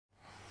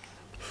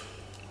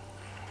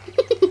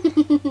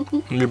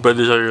Hindi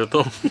pwede sa'yo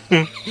to.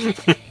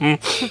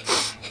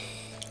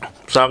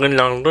 Sa akin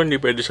lang to, hindi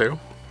pwede sa'yo.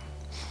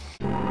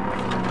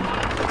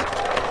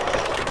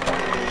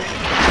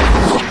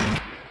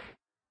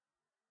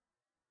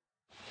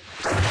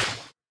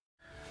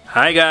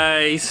 Hi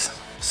guys!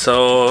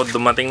 So,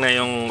 dumating na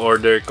yung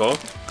order ko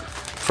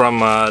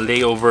from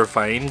Layover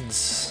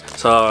Finds.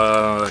 So,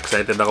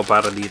 excited ako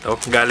para dito.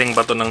 Galing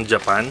pa to ng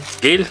Japan.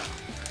 Gail,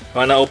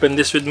 wanna open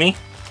this with me?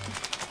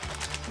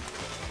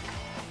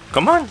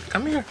 Come on,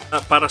 come here.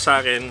 Para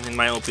sa akin, in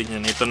my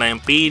opinion, ito na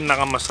yung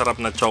pinakamasarap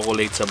na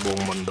chocolate sa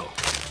buong mundo.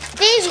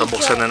 So,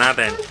 buksan na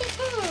natin.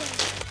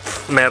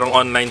 Merong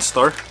online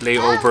store,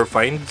 Layover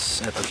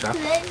Finds. Ito siya.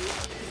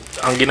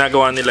 Ang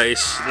ginagawa nila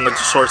is,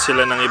 nag-source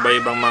sila ng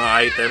iba-ibang mga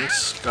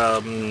items.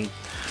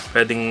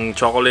 Pwedeng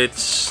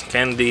chocolates,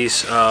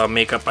 candies,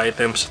 makeup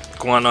items,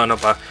 kung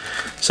ano-ano pa,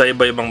 sa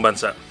iba-ibang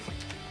bansa.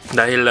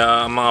 Dahil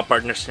mga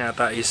partners niya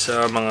is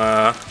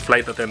mga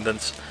flight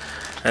attendants.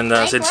 And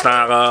since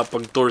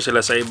nakakapag-tour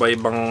sila sa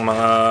iba-ibang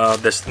mga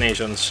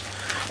destinations,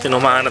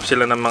 humahanap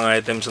sila ng mga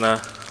items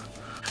na...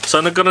 So,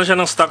 nagkaroon siya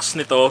ng stocks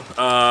nito.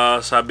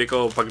 Sabi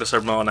ko,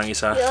 pag-reserve mo ako ng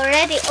isa. You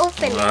already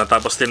opened it.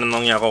 Tapos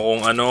tinanong niya ako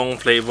kung anong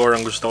flavor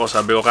ang gusto ko.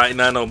 Sabi ko, kahit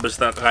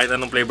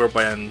anong flavor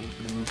pa yan,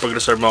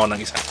 pag-reserve mo ako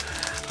ng isa.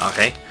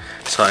 Okay?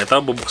 So, ito,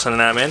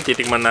 bubuksan na namin.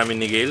 Titikman namin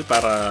ni Gail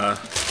para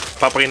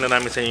papakita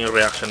namin sa inyo yung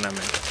reaction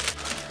namin.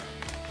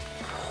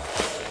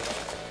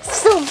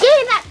 So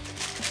good!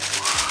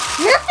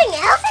 Nothing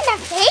else in the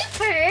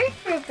paper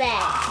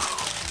bag.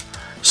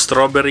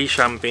 Strawberry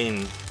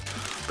champagne.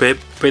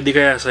 Pwede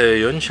kaya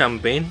sa'yo yun?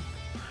 Champagne?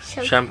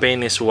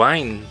 Champagne is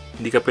wine.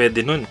 Hindi ka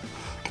pwede nun.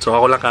 So,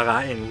 ako lang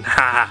kakain.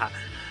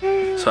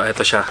 So,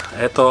 eto siya.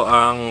 Eto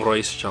ang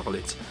Royce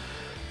chocolates.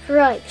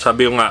 Right.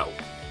 Sabi ko nga,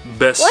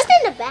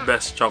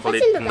 best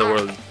chocolate in the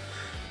world.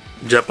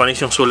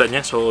 Japanese yung sulat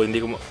niya, so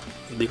hindi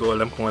ko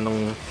alam kung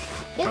anong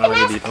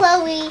pangalan dito.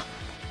 Chloe.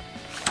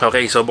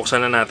 Okay, so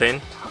buksan na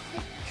natin.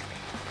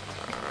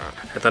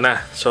 Ito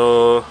na.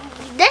 So,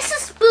 this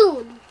is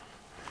spoon.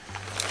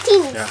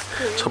 Teeny yeah.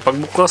 spoon. So,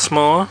 pagbukas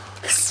mo,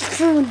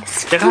 Spoon.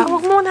 teka,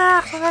 huwag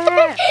muna.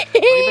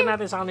 Pakita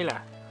natin sa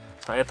kanila.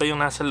 So, ito yung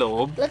nasa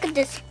loob. Look at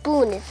the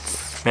spoon.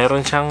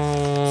 Meron siyang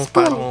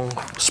parang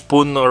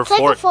spoon or It's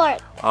fork.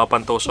 like a fork.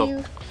 Pantusok.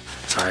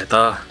 So,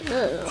 ito.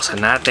 Buksan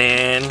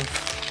natin.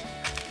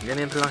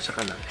 Ganito lang siya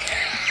kalaki.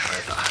 So,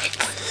 ito.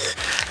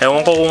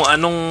 Ewan ko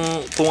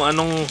kung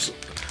anong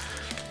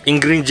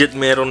ingredient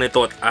meron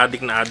nito at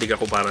adik na adik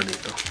ako para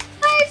dito.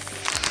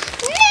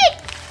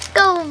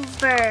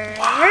 Makeover.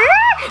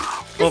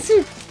 Oh. This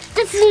is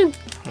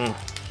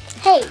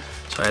Hey.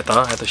 So,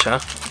 ito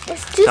siya.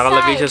 It's two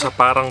Nakalagay siya sides. sa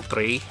parang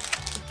tray.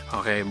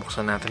 Okay,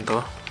 buksan natin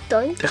to.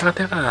 Don't.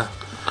 Teka.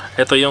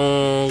 Ito yung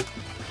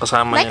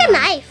kasama Like niya a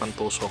knife.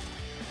 Pantusok.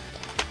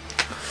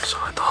 So,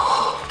 ito.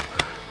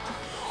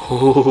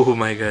 Oh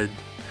my God.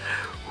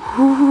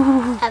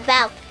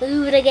 About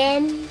food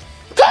again.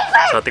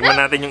 So,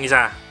 tingnan natin yung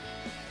isa.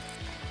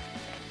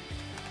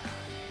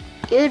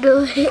 You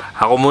do it.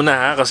 Ako muna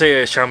ha,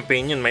 kasi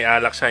champagne yun. May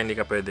alak siya, hindi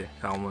ka pwede.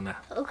 Ako muna.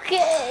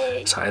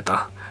 Okay. So, ito.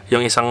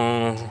 Yung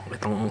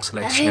itong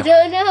slice I niya.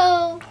 don't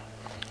know.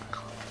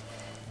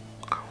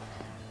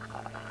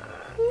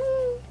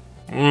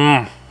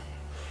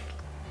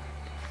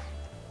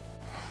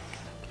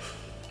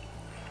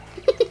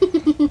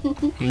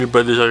 Hindi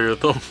pwede sa'yo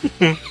to.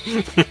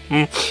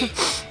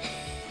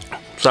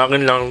 Sa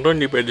akin lang to,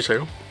 hindi pwede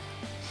sa'yo.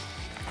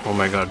 Oh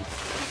my God.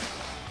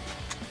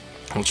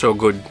 It's so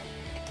good.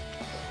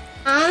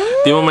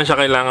 Di mo man siya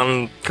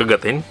kailangan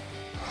kagatin.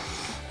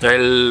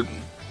 Dahil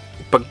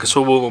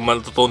pagkasubo mo,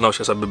 matutunaw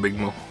siya sa bibig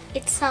mo.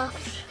 It's soft.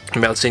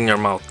 Melts in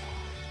your mouth.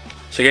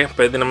 Sige,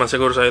 pwede naman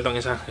siguro sa'yo itong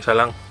isa. Isa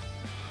lang.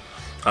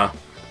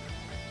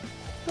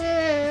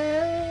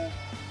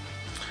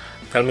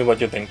 Tell me what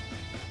you think.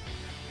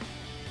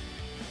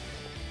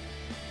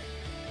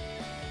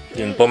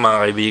 Yun po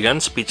mga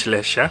kaibigan,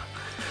 speechless siya.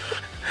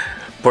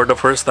 For the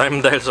first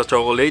time dahil sa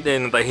chocolate,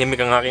 natahimik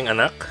ang aking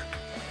anak.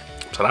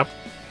 Sarap.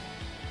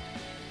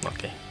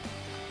 Okay.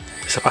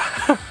 Isa pa.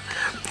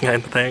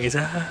 Ngayon pa tayong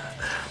isa.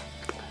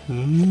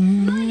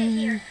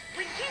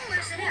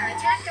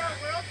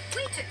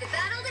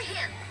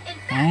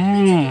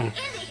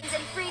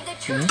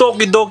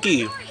 Doki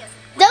Doki.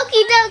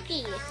 Doki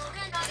Doki.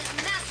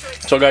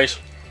 So guys,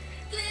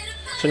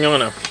 gusto nyo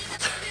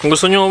kung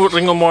gusto nyo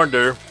ring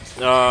umorder,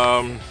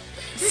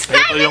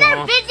 Subscribe ito to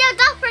our video.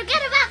 Don't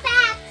forget about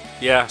that.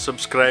 Yeah,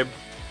 subscribe,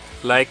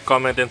 like,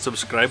 comment, and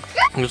subscribe.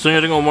 Kung gusto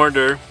nyo ring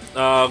umorder,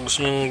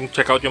 gusto nyo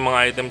check out yung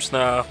mga items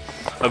na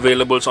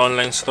available sa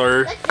online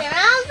store. Look, they're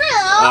all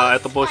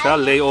blue. Ito po siya,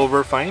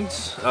 Layover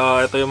Finds.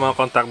 Ito yung mga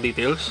contact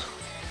details.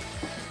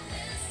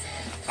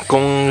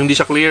 Kung hindi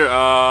siya clear,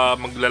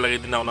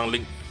 maglalagay din ako ng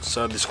link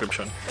sa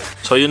description.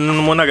 So yun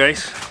muna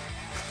guys.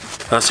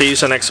 See you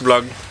sa next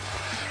vlog.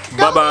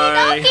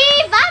 Bye-bye!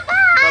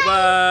 Bye-bye!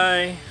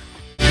 Bye-bye!